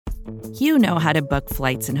You know how to book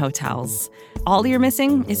flights and hotels. All you're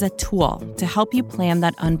missing is a tool to help you plan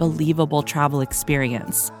that unbelievable travel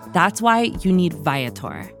experience. That's why you need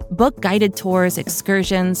Viator. Book guided tours,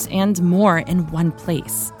 excursions, and more in one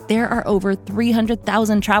place. There are over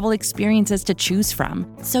 300,000 travel experiences to choose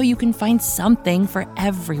from, so you can find something for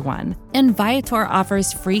everyone. And Viator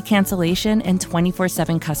offers free cancellation and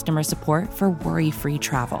 24/7 customer support for worry-free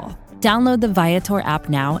travel. Download the Viator app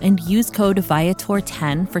now and use code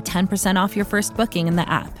Viator10 for 10% off your first booking in the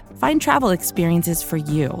app. Find travel experiences for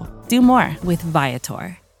you. Do more with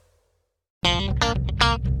Viator.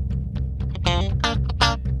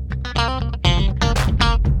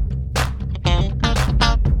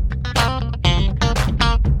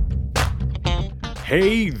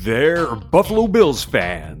 Hey there, Buffalo Bills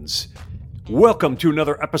fans. Welcome to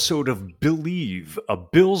another episode of Billieve, a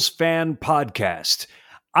Bills fan podcast.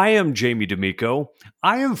 I am Jamie D'Amico.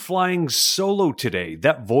 I am flying solo today.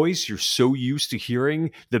 That voice you're so used to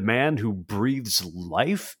hearing, the man who breathes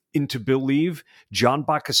life into Billieve, John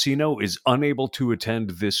Boccacino, is unable to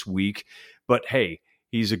attend this week. But hey,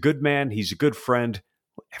 he's a good man. He's a good friend.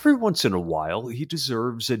 Every once in a while, he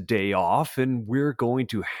deserves a day off, and we're going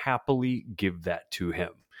to happily give that to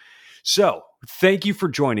him. So, thank you for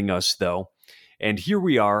joining us, though. And here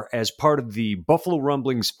we are as part of the Buffalo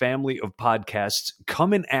Rumblings family of podcasts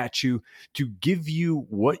coming at you to give you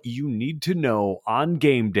what you need to know on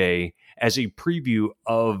game day as a preview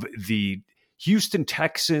of the Houston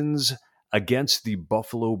Texans against the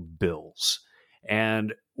Buffalo Bills.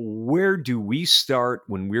 And where do we start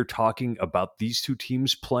when we're talking about these two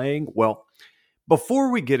teams playing? Well,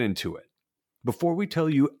 before we get into it, before we tell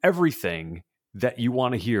you everything that you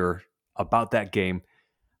want to hear about that game,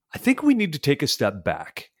 I think we need to take a step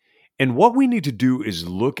back. And what we need to do is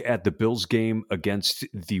look at the Bills game against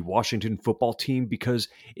the Washington football team, because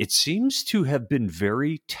it seems to have been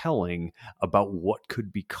very telling about what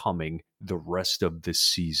could be coming the rest of this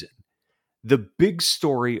season. The big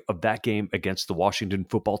story of that game against the Washington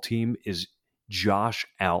football team is Josh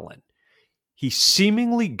Allen. He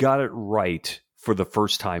seemingly got it right for the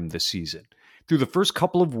first time this season. Through the first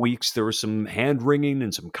couple of weeks, there was some hand-wringing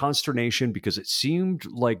and some consternation because it seemed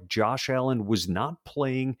like Josh Allen was not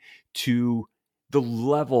playing to the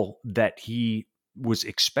level that he was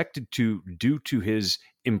expected to due to his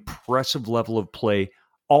impressive level of play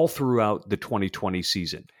all throughout the 2020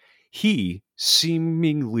 season. He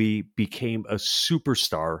seemingly became a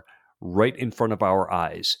superstar right in front of our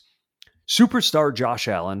eyes. Superstar Josh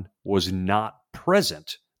Allen was not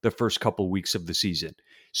present the first couple weeks of the season.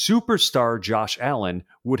 Superstar Josh Allen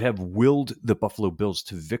would have willed the Buffalo Bills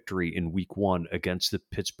to victory in Week 1 against the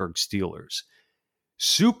Pittsburgh Steelers.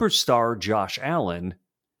 Superstar Josh Allen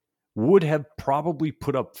would have probably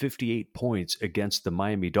put up 58 points against the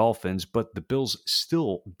Miami Dolphins, but the Bills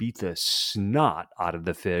still beat the snot out of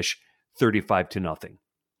the fish 35-0.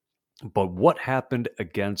 But what happened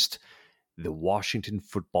against the Washington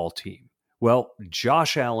football team? Well,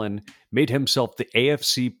 Josh Allen made himself the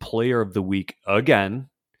AFC Player of the Week again,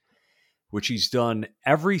 which he's done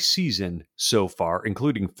every season so far,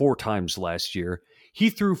 including 4 times last year. He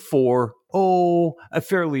threw for, a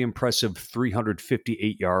fairly impressive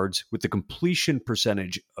 358 yards with a completion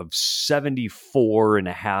percentage of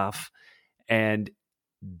 74.5%. And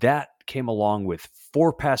that came along with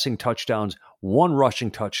 4 passing touchdowns, 1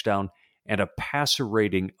 rushing touchdown, and a passer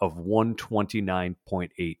rating of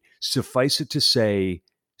 129.8. Suffice it to say,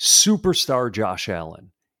 superstar Josh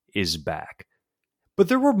Allen is back. But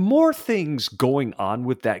there were more things going on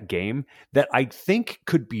with that game that I think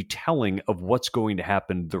could be telling of what's going to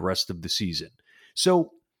happen the rest of the season.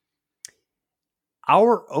 So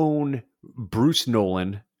our own Bruce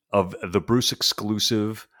Nolan of the Bruce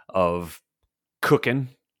Exclusive of Cooking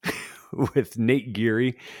with Nate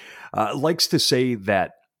Geary likes to say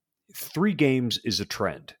that 3 games is a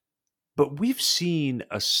trend. But we've seen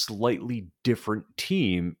a slightly different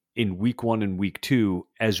team in Week 1 and Week 2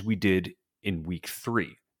 as we did in Week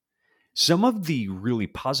 3. Some of the really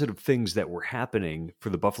positive things that were happening for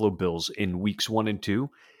the Buffalo Bills in Weeks 1 and 2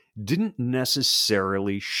 didn't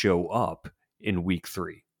necessarily show up in Week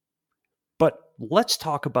 3. But let's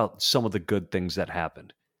talk about some of the good things that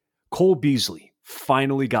happened. Cole Beasley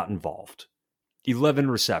finally got involved. 11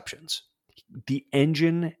 receptions. The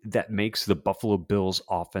engine that makes the Buffalo Bills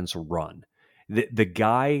offense run. The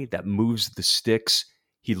guy that moves the sticks,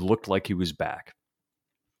 he looked like he was back.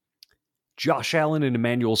 Josh Allen and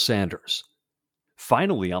Emmanuel Sanders,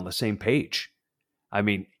 finally on the same page. I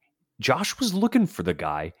mean, Josh was looking for the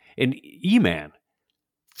guy, and E-Man,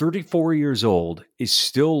 34 years old, is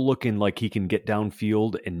still looking like he can get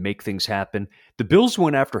downfield and make things happen. The Bills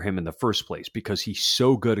went after him in the first place because he's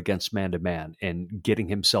so good against man-to-man and getting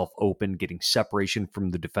himself open, getting separation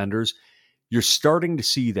from the defenders. You're starting to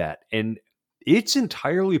see that, and it's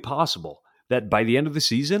entirely possible that by the end of the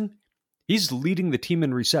season, he's leading the team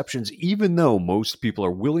in receptions, even though most people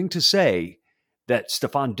are willing to say that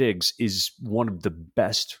Stephon Diggs is one of the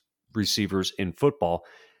best receivers in football.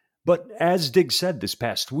 But as Diggs said this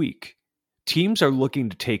past week, teams are looking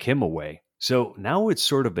to take him away. So now it's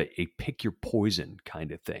sort of a pick your poison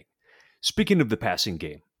kind of thing. Speaking of the passing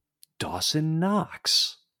game, Dawson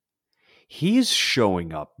Knox. He's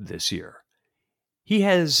showing up this year. He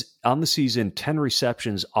has, on the season, 10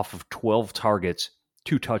 receptions off of 12 targets,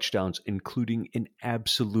 2 touchdowns, including an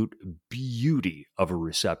absolute beauty of a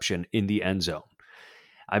reception in the end zone.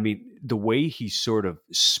 I mean, the way he sort of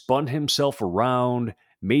spun himself around,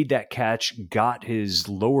 made that catch, got his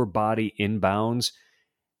lower body inbounds,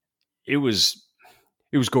 it was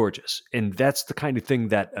gorgeous. And that's the kind of thing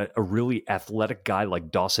that a really athletic guy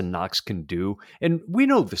like Dawson Knox can do. And we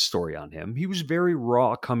know the story on him. He was very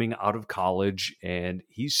raw coming out of college, and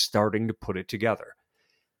he's starting to put it together.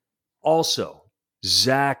 Also,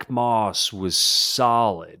 Zach Moss was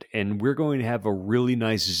solid, and we're going to have a really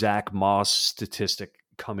nice Zach Moss statistic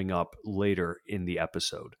coming up later in the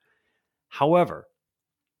episode. However,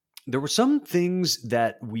 there were some things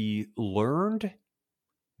that we learned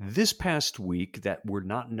this past week that were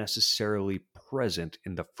not necessarily present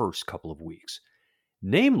in the first couple of weeks.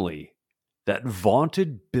 Namely, that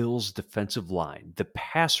vaunted Bills defensive line, the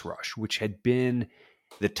pass rush, which had been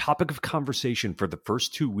the topic of conversation for the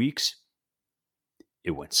first 2 weeks,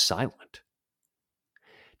 it went silent.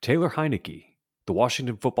 Taylor Heinicke, the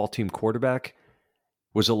Washington football team quarterback,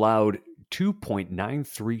 was allowed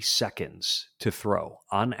 2.93 seconds to throw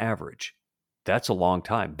on average. That's a long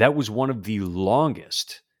time. That was one of the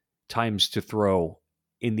longest times to throw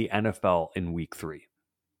in the NFL in week 3.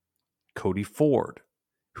 Cody Ford,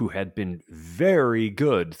 who had been very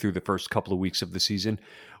good through the first couple of weeks of the season,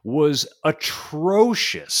 was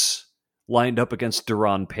atrocious lined up against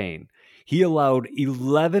Daron Payne. He allowed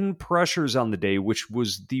 11 pressures on the day, which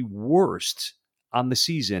was the worst on the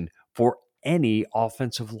season for any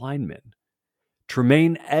offensive lineman.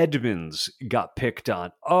 Tremaine Edmonds got picked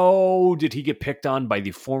on. Oh, did he get picked on by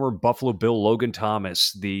the former Buffalo Bill Logan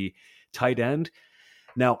Thomas, the tight end?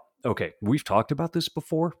 Now, okay, we've talked about this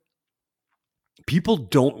before. People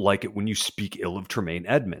don't like it when you speak ill of Tremaine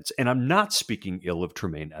Edmonds, and I'm not speaking ill of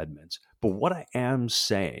Tremaine Edmonds, but what I am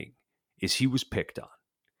saying is he was picked on.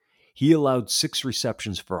 He allowed 6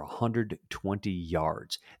 receptions for 120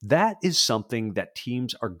 yards. That is something that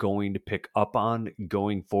teams are going to pick up on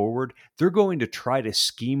going forward. They're going to try to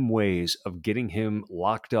scheme ways of getting him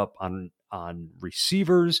locked up on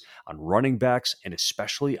receivers, on running backs, and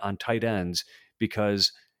especially on tight ends,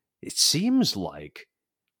 because it seems like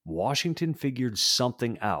Washington figured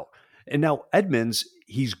something out. And now Edmonds,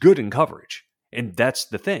 he's good in coverage, and that's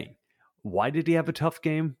the thing. Why did he have a tough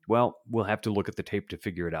game? Well, we'll have to look at the tape to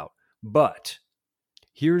figure it out. But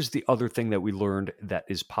here's the other thing that we learned that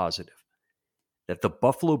is positive, that the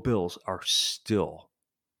Buffalo Bills are still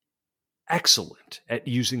excellent at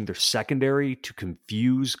using their secondary to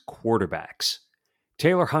confuse quarterbacks.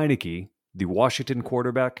 Taylor Heinicke, the Washington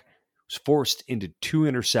quarterback, was forced into 2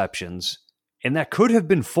 interceptions, and that could have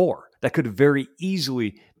been 4. That could have very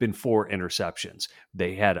easily been 4 interceptions.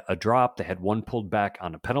 They had a drop, they had 1 pulled back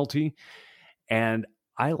on a penalty, and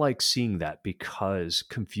I like seeing that because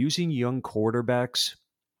confusing young quarterbacks,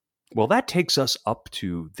 well, that takes us up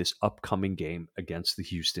to this upcoming game against the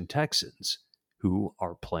Houston Texans, who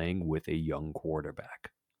are playing with a young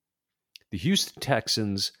quarterback. The Houston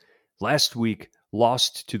Texans last week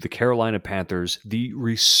lost to the Carolina Panthers, the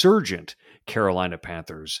resurgent Carolina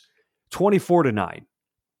Panthers, 24-9.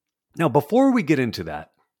 Now, before we get into that,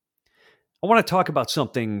 I want to talk about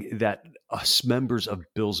something that us members of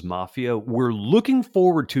Bills Mafia were looking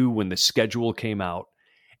forward to when the schedule came out,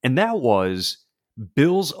 and that was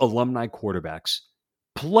Bills alumni quarterbacks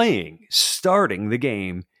starting the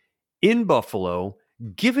game in Buffalo,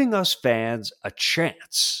 giving us fans a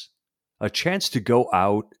chance to go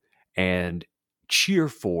out and cheer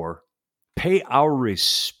for, pay our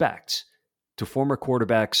respect to former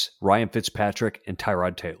quarterbacks Ryan Fitzpatrick and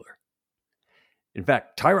Tyrod Taylor. In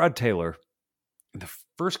fact, Tyrod Taylor, in the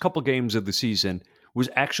first couple games of the season, was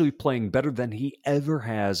actually playing better than he ever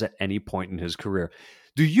has at any point in his career.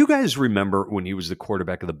 Do you guys remember when he was the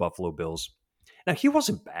quarterback of the Buffalo Bills? Now, he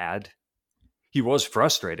wasn't bad. He was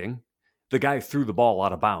frustrating, The guy threw the ball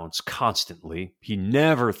out of bounds constantly. He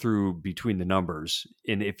never threw between the numbers.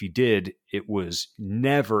 And if he did, it was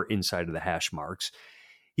never inside of the hash marks.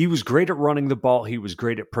 He was great at running the ball. He was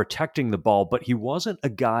great at protecting the ball, but he wasn't a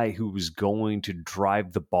guy who was going to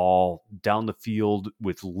drive the ball down the field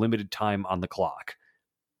with limited time on the clock.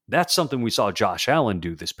 That's something we saw Josh Allen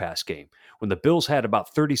do this past game. When the Bills had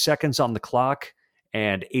about 30 seconds on the clock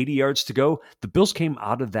and 80 yards to go, the Bills came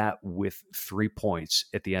out of that with 3 points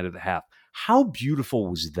at the end of the half. How beautiful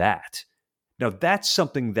was that? Now, that's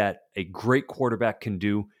something that a great quarterback can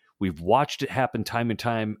do. We've watched it happen time and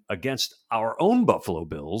time against our own Buffalo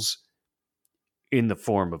Bills in the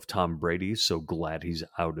form of Tom Brady. So glad he's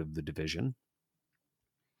out of the division.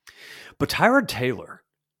 But Tyrod Taylor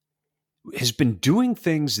has been doing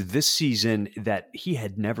things this season that he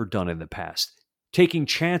had never done in the past. Taking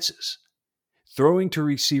chances, throwing to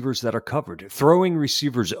receivers that are covered, throwing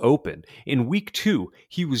receivers open. In week 2,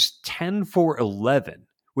 he was 10 for 11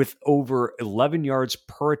 with over 11 yards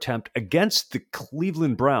per attempt against the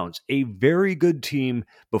Cleveland Browns, a very good team,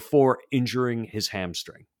 before injuring his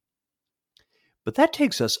hamstring. But that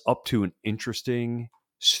takes us up to an interesting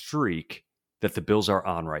streak that the Bills are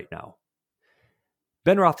on right now.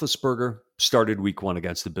 Ben Roethlisberger started week 1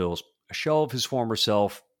 against the Bills, a shell of his former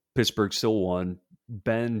self. Pittsburgh still won.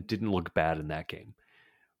 Ben didn't look bad in that game.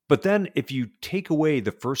 But then if you take away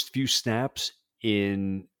the first few snaps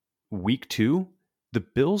in week 2, the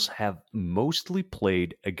Bills have mostly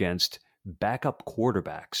played against backup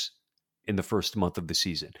quarterbacks in the first month of the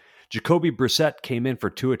season. Jacoby Brissett came in for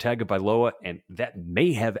Tua Tagovailoa, and that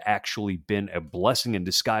may have actually been a blessing in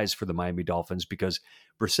disguise for the Miami Dolphins because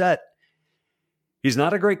Brissett, he's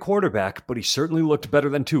not a great quarterback, but he certainly looked better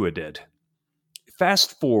than Tua did.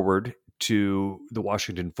 Fast forward to the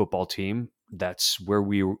Washington football team. That's where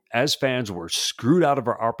we, as fans, were screwed out of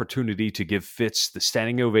our opportunity to give Fitz the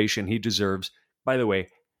standing ovation he deserves. By the way,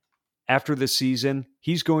 after this season,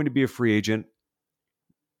 he's going to be a free agent.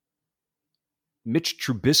 Mitch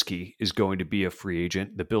Trubisky is going to be a free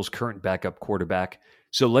agent, the Bills' current backup quarterback.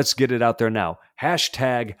 So let's get it out there now.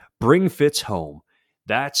 Hashtag bring Fitz home.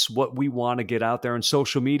 That's what we want to get out there on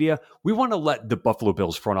social media. We want to let the Buffalo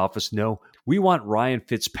Bills front office know we want Ryan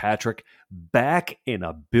Fitzpatrick back in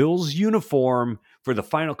a Bills uniform for the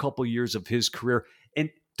final couple years of his career. And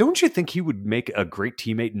don't you think he would make a great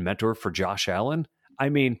teammate and mentor for Josh Allen? I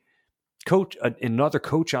mean, another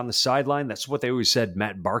coach on the sideline, that's what they always said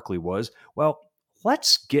Matt Barkley was. Well,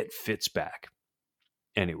 let's get Fitz back.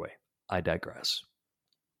 Anyway, I digress.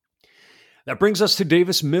 That brings us to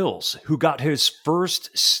Davis Mills, who got his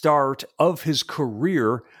first start of his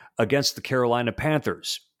career against the Carolina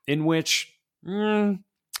Panthers, in which he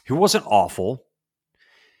wasn't awful.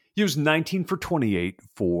 He was 19 for 28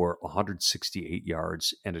 for 168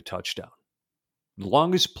 yards and a touchdown. The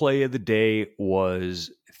longest play of the day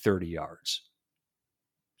was 30 yards.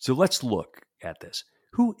 So let's look at this.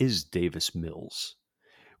 Who is Davis Mills?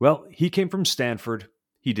 Well, he came from Stanford.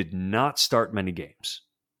 He did not start many games.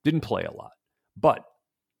 Didn't play a lot. But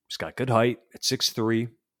he's got good height at 6'3".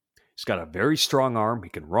 He's got a very strong arm. He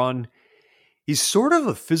can run. He's sort of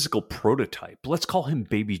a physical prototype. Let's call him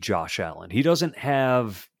baby Josh Allen. He doesn't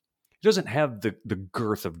have the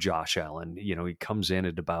girth of Josh Allen. You know, he comes in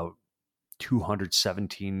at about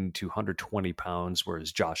 217, 220 pounds,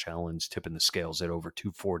 whereas Josh Allen's tipping the scales at over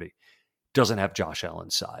 240. Doesn't have Josh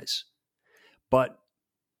Allen's size. But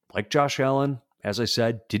like Josh Allen, as I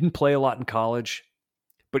said, didn't play a lot in college.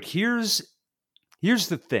 But here's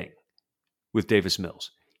the thing with Davis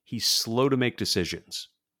Mills. He's slow to make decisions.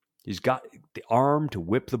 He's got the arm to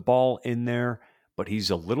whip the ball in there, but he's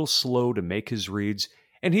a little slow to make his reads.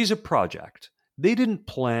 And he's a project. They didn't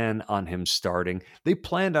plan on him starting. They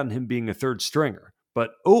planned on him being a third stringer.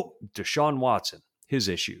 But, Deshaun Watson, his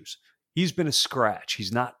issues. He's been a scratch.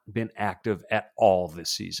 He's not been active at all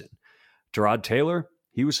this season. Tyrod Taylor,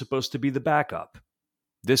 he was supposed to be the backup.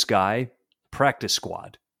 This guy, practice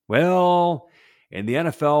squad. Well, in the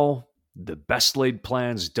NFL, the best laid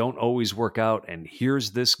plans don't always work out, and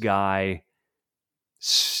here's this guy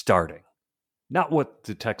starting. Not what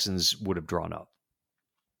the Texans would have drawn up.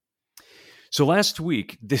 So last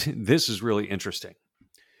week, this is really interesting.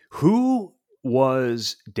 Who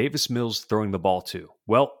was Davis Mills throwing the ball to?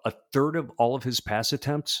 Well, a third of all of his pass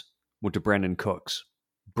attempts went to Brandon Cooks.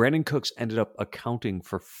 Brandon Cooks ended up accounting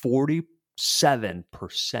for 47%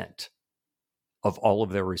 of all of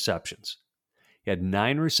their receptions. He had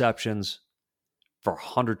 9 receptions for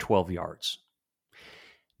 112 yards.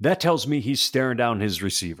 That tells me he's staring down his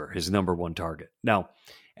receiver, his number one target. Now,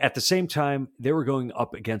 at the same time, they were going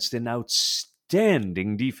up against an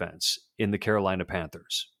outstanding defense in the Carolina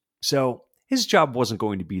Panthers. So his job wasn't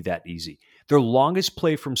going to be that easy. Their longest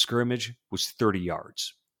play from scrimmage was 30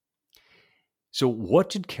 yards. So what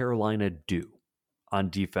did Carolina do on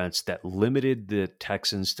defense that limited the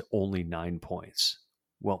Texans to only 9 points?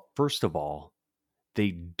 Well, first of all,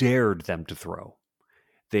 they dared them to throw.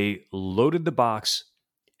 They loaded the box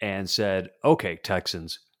and said, okay,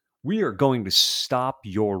 Texans, we are going to stop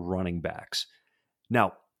your running backs.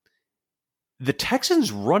 Now, the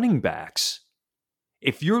Texans running backs,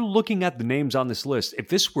 if you're looking at the names on this list, if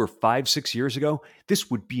this were 5-6 years ago, this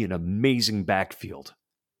would be an amazing backfield.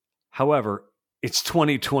 However, it's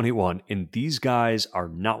 2021, and these guys are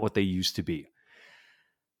not what they used to be.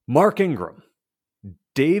 Mark Ingram,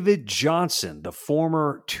 David Johnson, the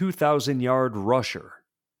former 2,000-yard rusher,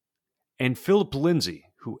 and Philip Lindsay,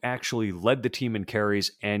 who actually led the team in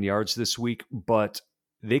carries and yards this week, but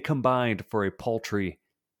they combined for a paltry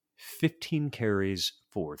 15 carries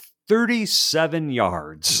for 37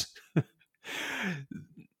 yards.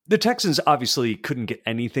 The Texans obviously couldn't get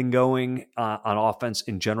anything going on offense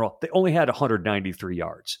in general. They only had 193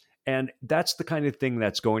 yards. And that's the kind of thing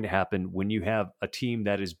that's going to happen when you have a team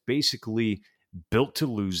that is basically built to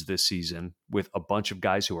lose this season with a bunch of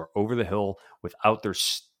guys who are over the hill without their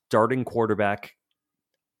starting quarterback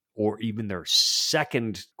or even their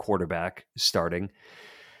second quarterback starting.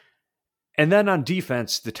 And then on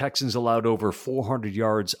defense, the Texans allowed over 400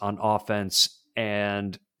 yards on offense,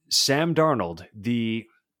 and Sam Darnold, the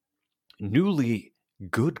newly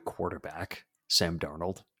good quarterback, Sam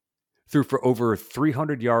Darnold, threw for over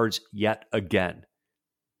 300 yards yet again.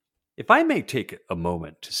 If I may take a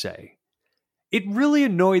moment to say, it really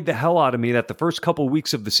annoyed the hell out of me that the first couple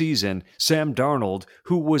weeks of the season, Sam Darnold,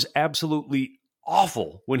 who was absolutely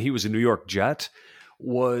awful when he was a New York Jet,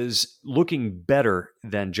 was looking better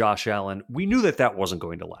than Josh Allen. We knew that that wasn't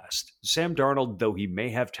going to last. Sam Darnold, though he may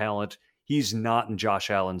have talent, he's not in Josh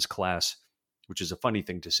Allen's class, which is a funny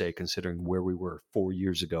thing to say considering where we were 4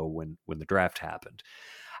 years ago when the draft happened.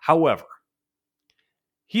 However,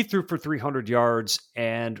 he threw for 300 yards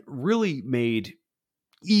and really made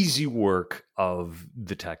easy work of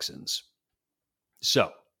the Texans. So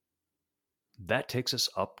that takes us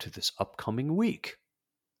up to this upcoming week.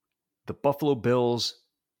 The Buffalo Bills,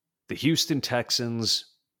 the Houston Texans.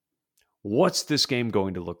 What's this game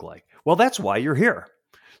going to look like? Well, that's why you're here.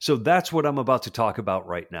 So that's what I'm about to talk about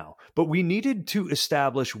right now. But we needed to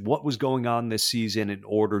establish what was going on this season in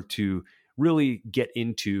order to really get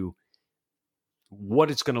into what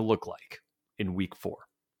it's going to look like in week 4.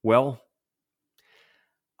 Well,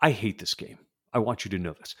 I hate this game. I want you to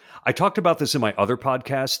know this. I talked about this in my other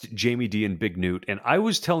podcast, Jamie D and Big Newt, and I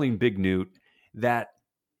was telling Big Newt that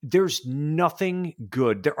there's nothing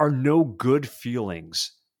good. There are no good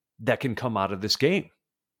feelings that can come out of this game.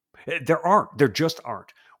 There aren't. There just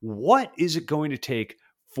aren't. What is it going to take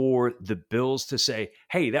for the Bills to say,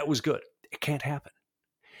 hey, that was good? It can't happen.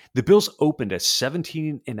 The Bills opened as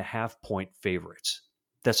 17.5-point favorites.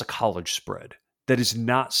 That's a college spread. That is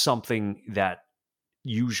not something that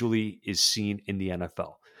usually is seen in the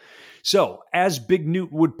NFL. So, as Big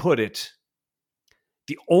Newt would put it,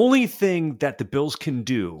 the only thing that the Bills can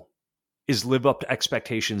do is live up to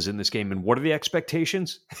expectations in this game. And what are the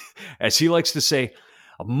expectations? As he likes to say,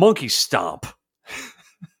 a monkey stomp.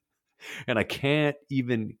 And I can't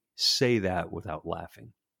even say that without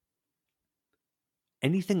laughing.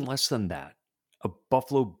 Anything less than that, a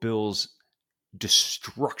Buffalo Bills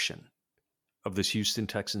destruction of this Houston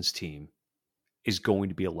Texans team is going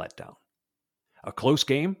to be a letdown. A close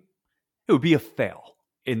game, it would be a fail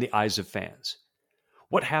in the eyes of fans.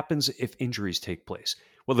 What happens if injuries take place?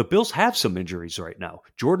 Well, the Bills have some injuries right now.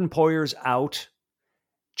 Jordan Poyer's out.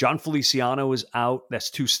 John Feliciano is out.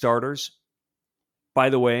 That's 2 starters. By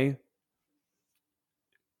the way,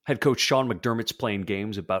 head coach Sean McDermott's playing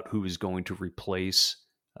games about who is going to replace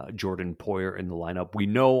Jordan Poyer in the lineup. We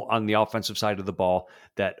know on the offensive side of the ball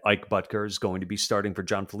that Ike Butker is going to be starting for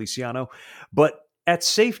John Feliciano. But at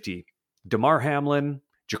safety, Damar Hamlin,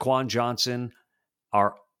 Jaquan Johnson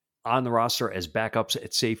are on the roster as backups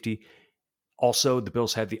at safety. Also, the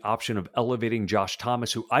Bills have the option of elevating Josh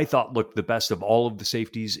Thomas, who I thought looked the best of all of the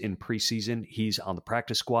safeties in preseason. He's on the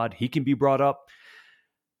practice squad. He can be brought up.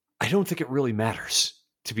 I don't think it really matters,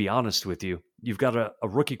 to be honest with you. You've got a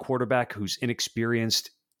rookie quarterback who's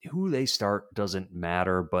inexperienced. Who they start doesn't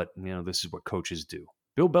matter, but this is what coaches do.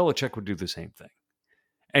 Bill Belichick would do the same thing.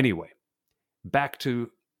 Anyway, back to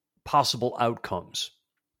possible outcomes.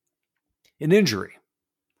 An injury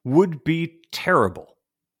would be terrible.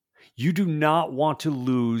 You do not want to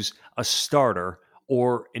lose a starter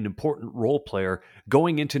or an important role player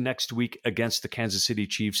going into next week against the Kansas City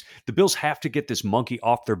Chiefs. The Bills have to get this monkey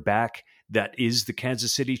off their back that is the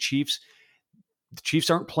Kansas City Chiefs. The Chiefs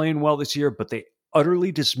aren't playing well this year, but they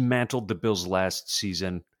utterly dismantled the Bills last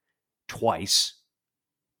season twice.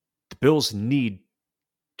 The Bills need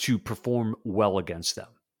to perform well against them.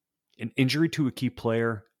 An injury to a key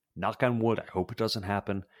player, knock on wood, I hope it doesn't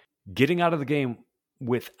happen. Getting out of the game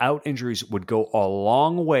without injuries would go a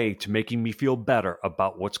long way to making me feel better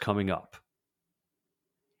about what's coming up.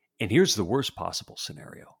 And here's the worst possible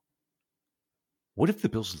scenario. What if the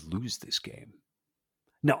Bills lose this game?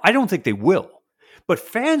 Now, I don't think they will, but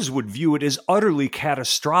fans would view it as utterly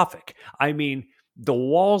catastrophic. I mean, the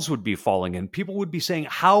walls would be falling in. People would be saying,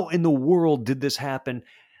 how in the world did this happen?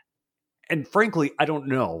 And frankly, I don't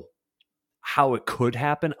know how it could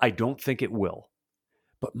happen. I don't think it will.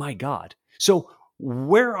 But my God. So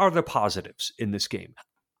where are the positives in this game?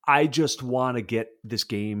 I just want to get this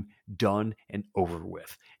game done and over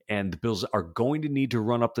with. And the Bills are going to need to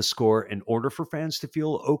run up the score in order for fans to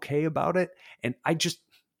feel okay about it. And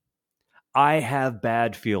I have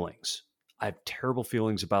bad feelings. I have terrible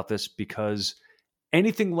feelings about this because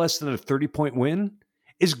anything less than a 30-point win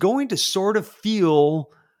is going to sort of feel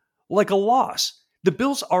like a loss. The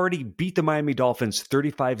Bills already beat the Miami Dolphins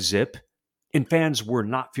 35-zip, and fans were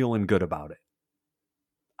not feeling good about it.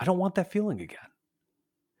 I don't want that feeling again.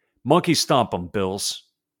 Monkey stomp them, Bills.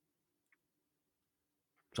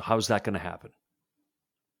 So how's that going to happen?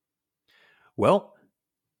 Well,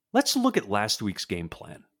 let's look at last week's game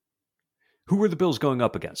plan. Who were the Bills going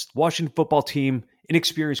up against? Washington football team,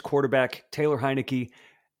 inexperienced quarterback, Taylor Heineke,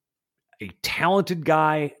 a talented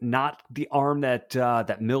guy, not the arm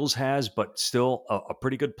that Mills has, but still a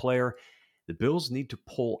pretty good player. The Bills need to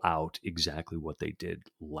pull out exactly what they did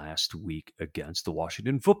last week against the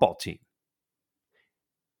Washington football team.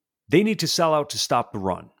 They need to sell out to stop the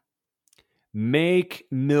run. Make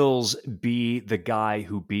Mills be the guy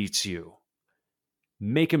who beats you.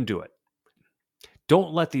 Make him do it.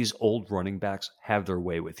 Don't let these old running backs have their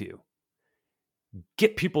way with you.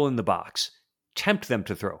 Get people in the box. Tempt them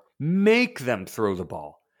to throw. Make them throw the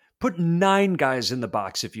ball. Put 9 guys in the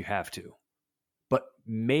box if you have to. But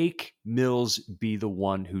make Mills be the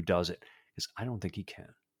one who does it, because I don't think he can.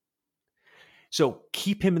 So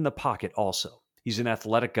keep him in the pocket also. He's an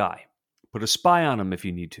athletic guy. Put a spy on him if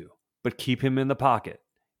you need to, but keep him in the pocket.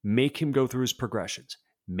 Make him go through his progressions.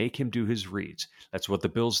 Make him do his reads. That's what the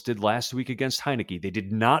Bills did last week against Heineke. They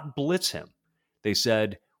did not blitz him. They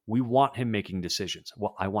said, we want him making decisions.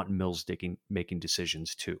 Well, I want Mills making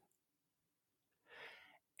decisions too.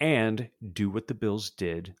 And do what the Bills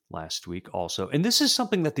did last week also. And this is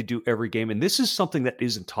something that they do every game, and this is something that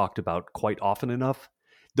isn't talked about quite often enough.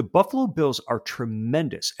 The Buffalo Bills are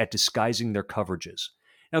tremendous at disguising their coverages.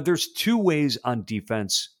 Now, there's 2 ways on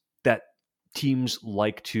defense that teams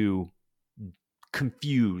like to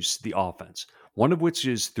confuse the offense. One of which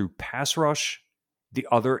is through pass rush. The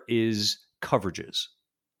other is coverages.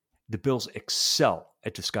 The Bills excel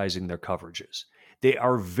at disguising their coverages. They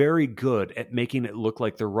are very good at making it look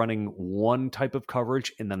like they're running one type of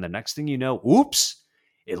coverage, and then the next thing you know, oops,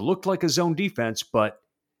 it looked like a zone defense, but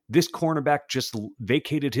this cornerback just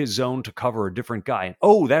vacated his zone to cover a different guy. And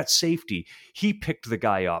oh, that's safety. He picked the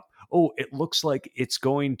guy up. Oh, it looks like it's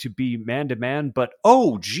going to be man-to-man, but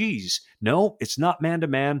oh, geez. No, it's not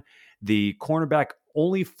man-to-man. The cornerback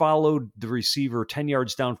only followed the receiver 10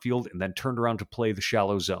 yards downfield and then turned around to play the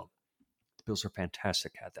shallow zone. The Bills are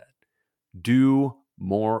fantastic at that. Do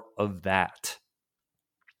more of that.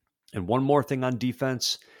 And one more thing on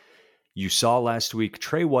defense. You saw last week,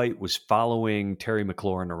 Trey White was following Terry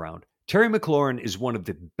McLaurin around. Terry McLaurin is one of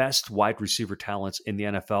the best wide receiver talents in the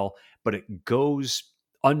NFL, but it goes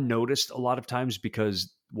unnoticed a lot of times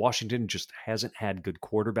because Washington just hasn't had good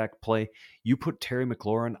quarterback play. You put Terry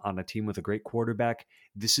McLaurin on a team with a great quarterback,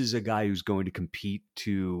 this is a guy who's going to compete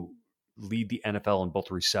to lead the NFL in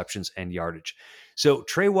both receptions and yardage. So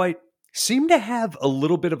Trey White seemed to have a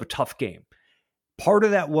little bit of a tough game. Part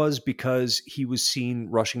of that was because he was seen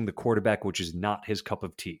rushing the quarterback, which is not his cup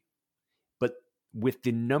of tea. But with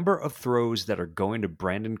the number of throws that are going to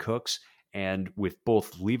Brandon Cooks, and with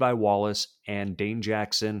both Levi Wallace and Dane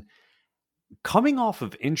Jackson coming off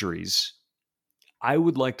of injuries, I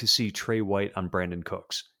would like to see Trey White on Brandon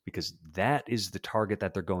Cooks, because that is the target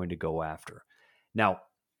that they're going to go after. Now,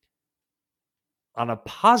 on a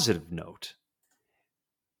positive note,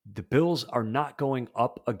 the Bills are not going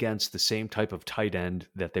up against the same type of tight end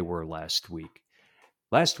that they were last week.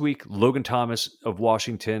 Last week, Logan Thomas of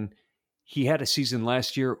Washington, he had a season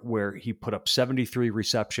last year where he put up 73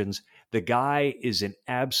 receptions. The guy is an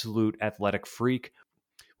absolute athletic freak.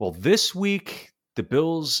 Well, this week, the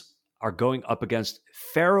Bills are going up against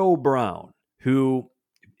Pharaoh Brown, who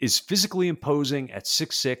is physically imposing at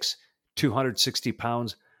 6'6", 260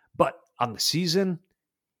 pounds. But On the season,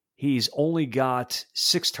 he's only got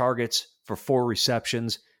 6 targets for 4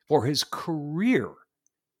 receptions. For his career,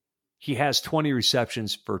 he has 20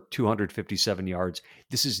 receptions for 257 yards.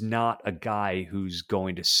 This is not a guy who's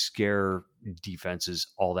going to scare defenses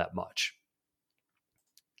all that much.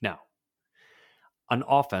 Now, on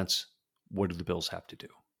offense, what do the Bills have to do?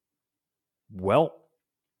 Well,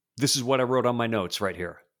 this is what I wrote on my notes right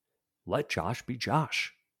here. Let Josh be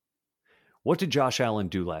Josh. What did Josh Allen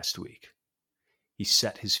do last week? He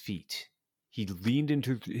set his feet. He leaned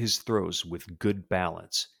into his throws with good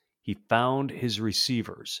balance. He found his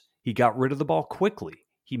receivers. He got rid of the ball quickly.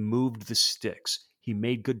 He moved the sticks. He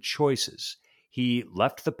made good choices. He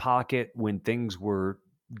left the pocket when things were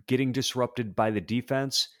getting disrupted by the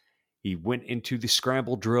defense. He went into the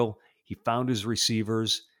scramble drill. He found his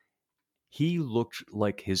receivers. He looked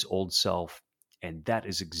like his old self, and that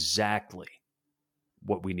is exactly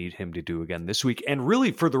what we need him to do again this week, and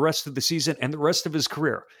really for the rest of the season and the rest of his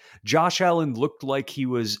career. Josh Allen looked like he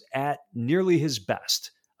was at nearly his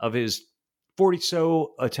best. Of his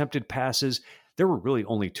 40-so attempted passes, there were really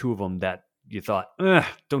only 2 of them that you thought,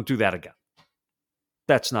 don't do that again.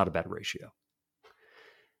 That's not a bad ratio.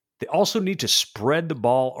 They also need to spread the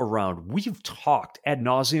ball around. We've talked ad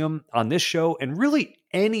nauseum on this show, and really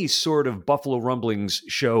any sort of Buffalo Rumblings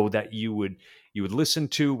show that you would listen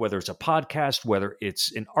to, whether it's a podcast, whether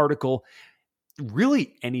it's an article,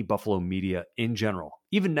 really any Buffalo media in general,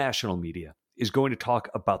 even national media, is going to talk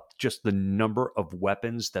about just the number of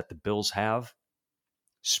weapons that the Bills have.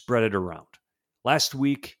 Spread it around. Last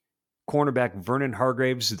week, cornerback Vernon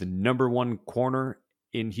Hargreaves, the number 1 corner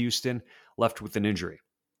in Houston, left with an injury.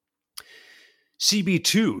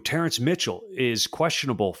 CB2, Terrence Mitchell, is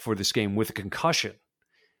questionable for this game with a concussion.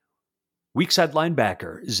 Weak side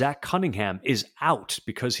linebacker Zach Cunningham is out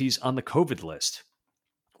because he's on the COVID list.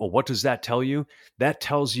 Well, what does that tell you? That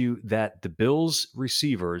tells you that the Bills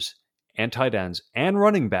receivers and tight ends and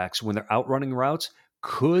running backs, when they're out running routes,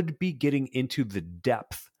 could be getting into the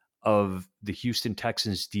depth of the Houston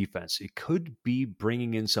Texans defense. It could be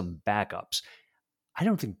bringing in some backups. I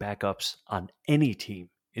don't think backups on any team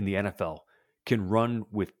in the NFL can run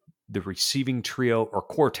with the receiving trio or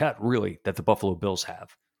quartet, really, that the Buffalo Bills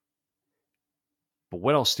have. But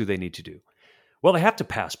what else do they need to do? Well, they have to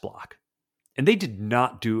pass block. And they did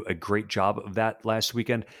not do a great job of that last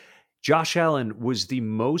weekend. Josh Allen was the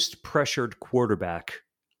most pressured quarterback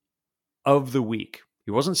of the week.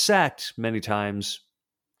 He wasn't sacked many times,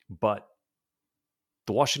 but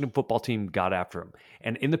the Washington football team got after him.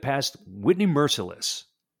 And in the past, Whitney Merciless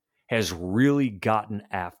has really gotten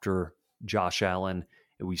after Josh Allen.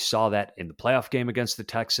 And we saw that in the playoff game against the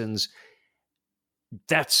Texans.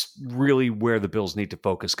 That's really where the Bills need to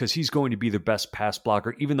focus, because he's going to be their best pass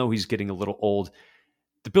blocker, even though he's getting a little old.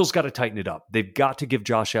 The Bills got to tighten it up. They've got to give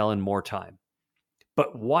Josh Allen more time.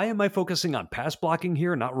 But why am I focusing on pass blocking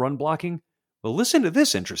here, not run blocking? Well, listen to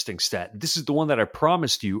this interesting stat. This is the one that I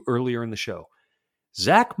promised you earlier in the show.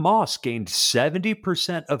 Zach Moss gained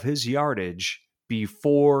 70% of his yardage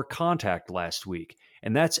before contact last week.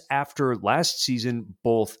 And that's after last season,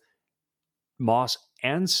 both Moss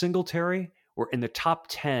and Singletary were in the top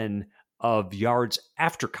 10 of yards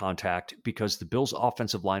after contact because the Bills'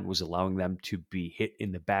 offensive line was allowing them to be hit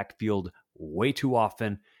in the backfield way too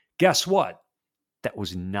often. Guess what? That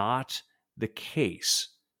was not the case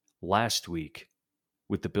last week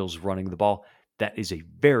with the Bills running the ball. That is a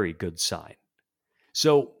very good sign.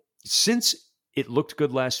 So since it looked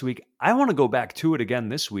good last week, I want to go back to it again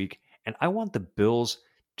this week, and I want the Bills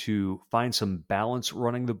to find some balance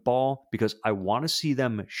running the ball because I want to see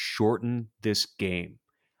them shorten this game.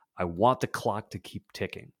 I want the clock to keep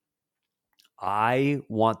ticking. I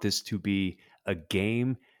want this to be a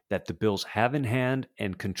game that the Bills have in hand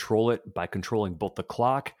and control it by controlling both the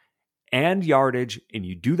clock and yardage, and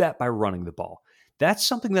you do that by running the ball. That's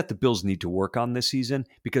something that the Bills need to work on this season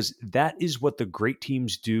because that is what the great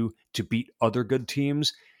teams do to beat other good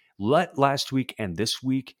teams. Let last week and this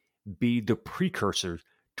week be the precursor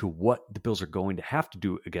to what the Bills are going to have to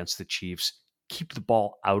do against the Chiefs. Keep the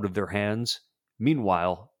ball out of their hands,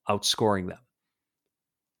 meanwhile outscoring them.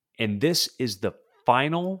 And this is the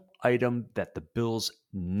final item that the Bills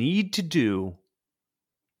need to do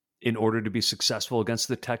in order to be successful against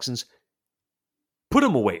the Texans. Put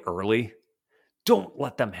them away early. Don't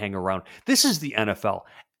let them hang around. This is the NFL.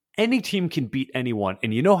 Any team can beat anyone.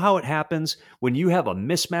 And you know how it happens when you have a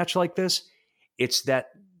mismatch like this? It's that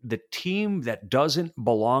the team that doesn't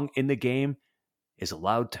belong in the game is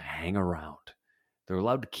allowed to hang around. They're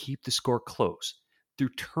allowed to keep the score close through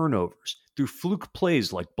turnovers, through fluke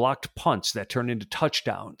plays like blocked punts that turn into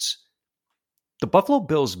touchdowns. The Buffalo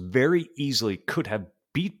Bills very easily could have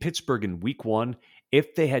beat Pittsburgh in week 1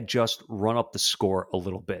 if they had just run up the score a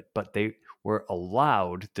little bit. But they were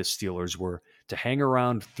allowed, the Steelers were, to hang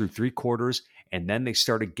around through 3 quarters, and then they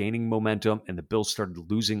started gaining momentum, and the Bills started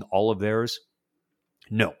losing all of theirs.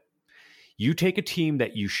 No. You take a team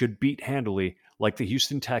that you should beat handily, like the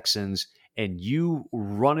Houston Texans, and you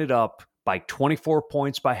run it up by 24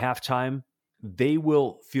 points by halftime, they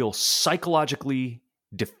will feel psychologically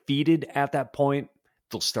defeated at that point.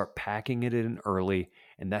 They'll start packing it in early,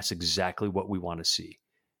 and that's exactly what we want to see.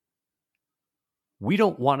 We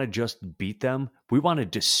don't want to just beat them. We want to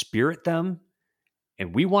dispirit them,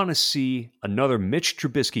 and we want to see another Mitch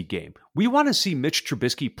Trubisky game. We want to see Mitch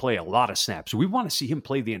Trubisky play a lot of snaps. We want to see him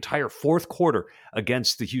play the entire fourth quarter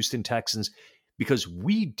against the Houston Texans, because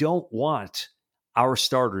we don't want our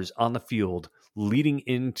starters on the field leading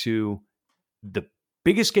into the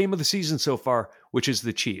biggest game of the season so far, which is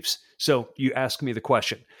the Chiefs. So you ask me the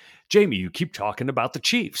question, Jamie, you keep talking about the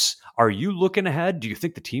Chiefs. Are you looking ahead? Do you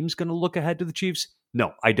think the team's going to look ahead to the Chiefs?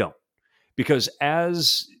 No, I don't. Because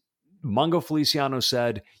as Mongo Feliciano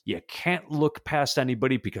said, you can't look past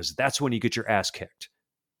anybody because that's when you get your ass kicked.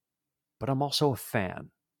 But I'm also a fan.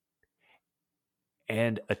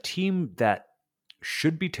 And a team that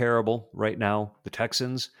should be terrible right now, the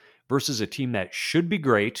Texans, versus a team that should be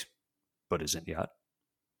great, but isn't yet,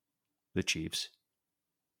 the Chiefs.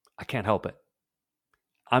 I can't help it.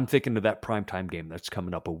 I'm thinking of that primetime game that's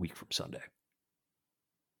coming up a week from Sunday.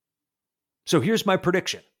 So here's my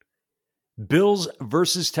prediction. Bills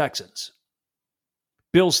versus Texans.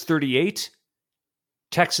 Bills 38,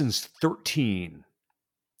 Texans 13.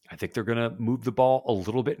 I think they're going to move the ball a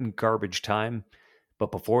little bit in garbage time.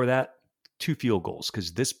 But before that, 2 field goals,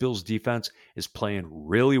 because this Bills defense is playing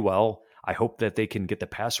really well. I hope that they can get the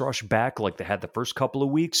pass rush back like they had the first couple of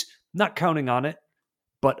weeks. Not counting on it,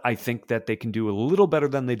 but I think that they can do a little better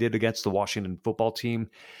than they did against the Washington football team.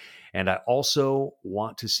 And I also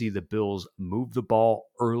want to see the Bills move the ball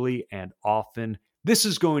early and often. This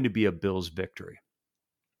is going to be a Bills victory.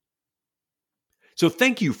 So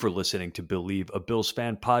thank you for listening to Billieve, a Bills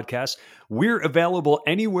fan podcast. We're available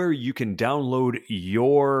anywhere you can download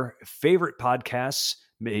your favorite podcasts.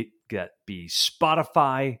 May that be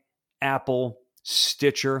Spotify, Apple,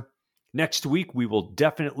 Stitcher. Next week, we will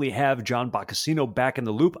definitely have John Boccacino back in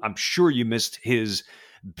the loop. I'm sure you missed his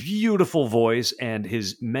beautiful voice and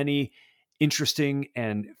his many interesting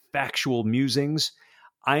and factual musings.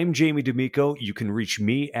 I'm Jamie D'Amico. You can reach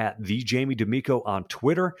me at @TheJamieD'Amico on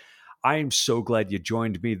Twitter. I am so glad you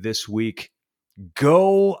joined me this week.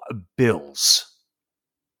 Go Bills.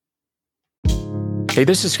 Hey,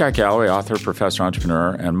 this is Scott Galloway, author, professor,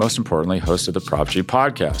 entrepreneur, and most importantly, host of the Prop G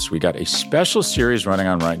podcast. We got a special series running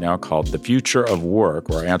on right now called The Future of Work,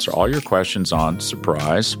 where I answer all your questions on,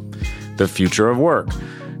 surprise, the future of work.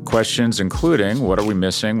 Questions including, what are we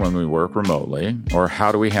missing when we work remotely? Or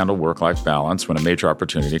how do we handle work-life balance when a major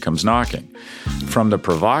opportunity comes knocking? From the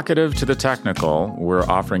provocative to the technical, we're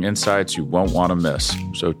offering insights you won't want to miss.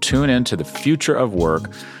 So tune in to The Future of Work,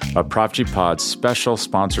 a Prop G Pod special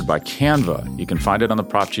sponsored by Canva. You can find it on the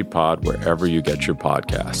Prop G Pod wherever you get your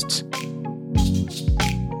podcasts.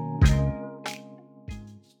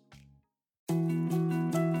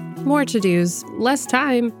 More to-dos, less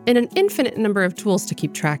time, and an infinite number of tools to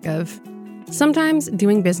keep track of. Sometimes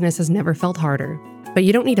doing business has never felt harder, but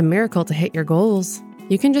you don't need a miracle to hit your goals.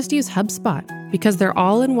 You can just use HubSpot, because their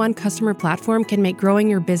all-in-one customer platform can make growing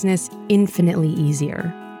your business infinitely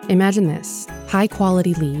easier. Imagine this: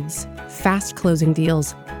 high-quality leads, fast closing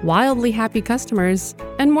deals, wildly happy customers,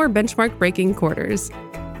 and more benchmark-breaking quarters.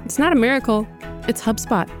 It's not a miracle, it's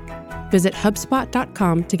HubSpot. Visit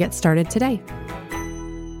HubSpot.com to get started today.